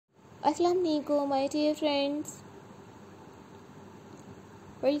Assalamu alaikum my dear friends.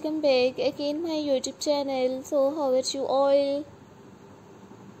 Welcome back again my YouTube channel. So how are you all?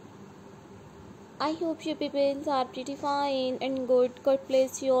 I hope you people are pretty fine and good. God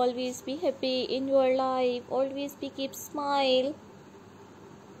bless you. Always be happy in your life. Always be keep smile.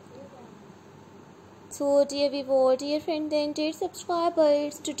 So dear viewer, dear friend and dear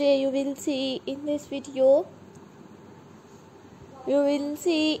subscribers, today you will see in this video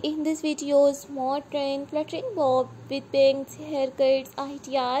more trend fluttering bob with bangs, haircuts,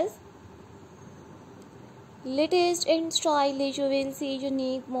 ideas. Latest and stylish, you will see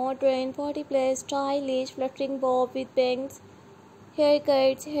unique, modern, 40 plus stylish fluttering bob with bangs,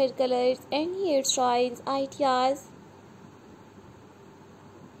 haircuts, hair colors and hairstyles ideas.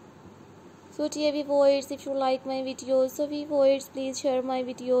 So dear viewers, if you like my videos, viewers please share my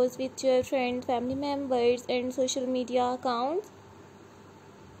videos with your friends, family members and social media accounts.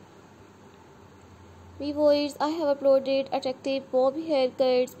 Viewers, I have uploaded attractive bob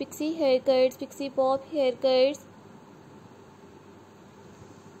haircuts, pixie bob haircuts,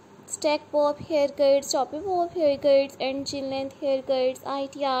 stack bob haircuts, choppy bob haircuts and chin length haircuts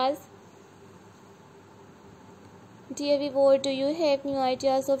ideas. Dear viewer, do you have new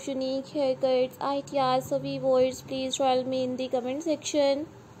ideas of unique haircuts ideas? So viewers, please tell me in the comment section.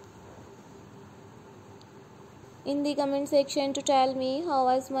 To tell me how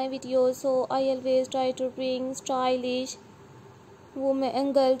was my video. So I always try to bring stylish women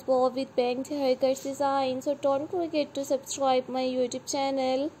and girls bob with bangs haircuts design. So don't forget to subscribe my YouTube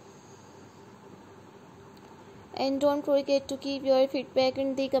channel. And don't forget to keep your feedback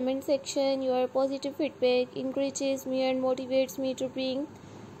in the comment section. Your positive feedback encourages me and motivates me to bring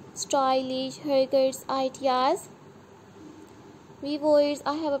stylish haircuts ideas. Viewers,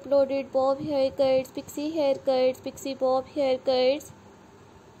 I have uploaded bob haircuts, pixie bob haircuts,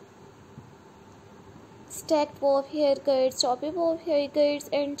 stacked bob haircuts, choppy bob haircuts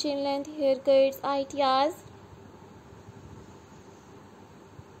and chin length haircuts ideas.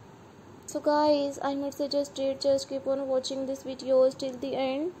 So guys, I might suggest it, just keep on watching this videos till the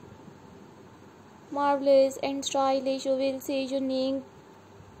end. Marvelous and stylish, you will see unique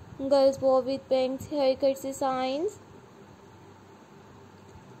girls bob with bangs haircuts designs.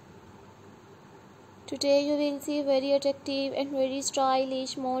 Today you will see very attractive and very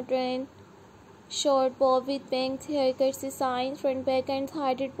stylish modern short bob with bangs haircuts designs, front, back and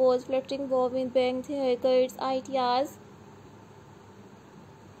sided bows, fluttering bob with bangs haircuts ideas.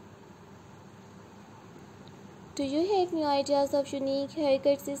 Do you have new ideas of unique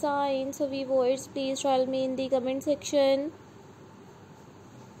haircuts designs? So viewers, please tell me in the comment section.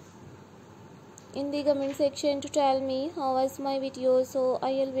 To tell me how was my video. So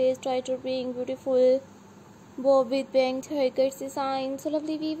I always try to bring beautiful bob with bangs haircuts designs. So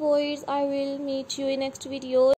lovely viewers, I will meet you in next video.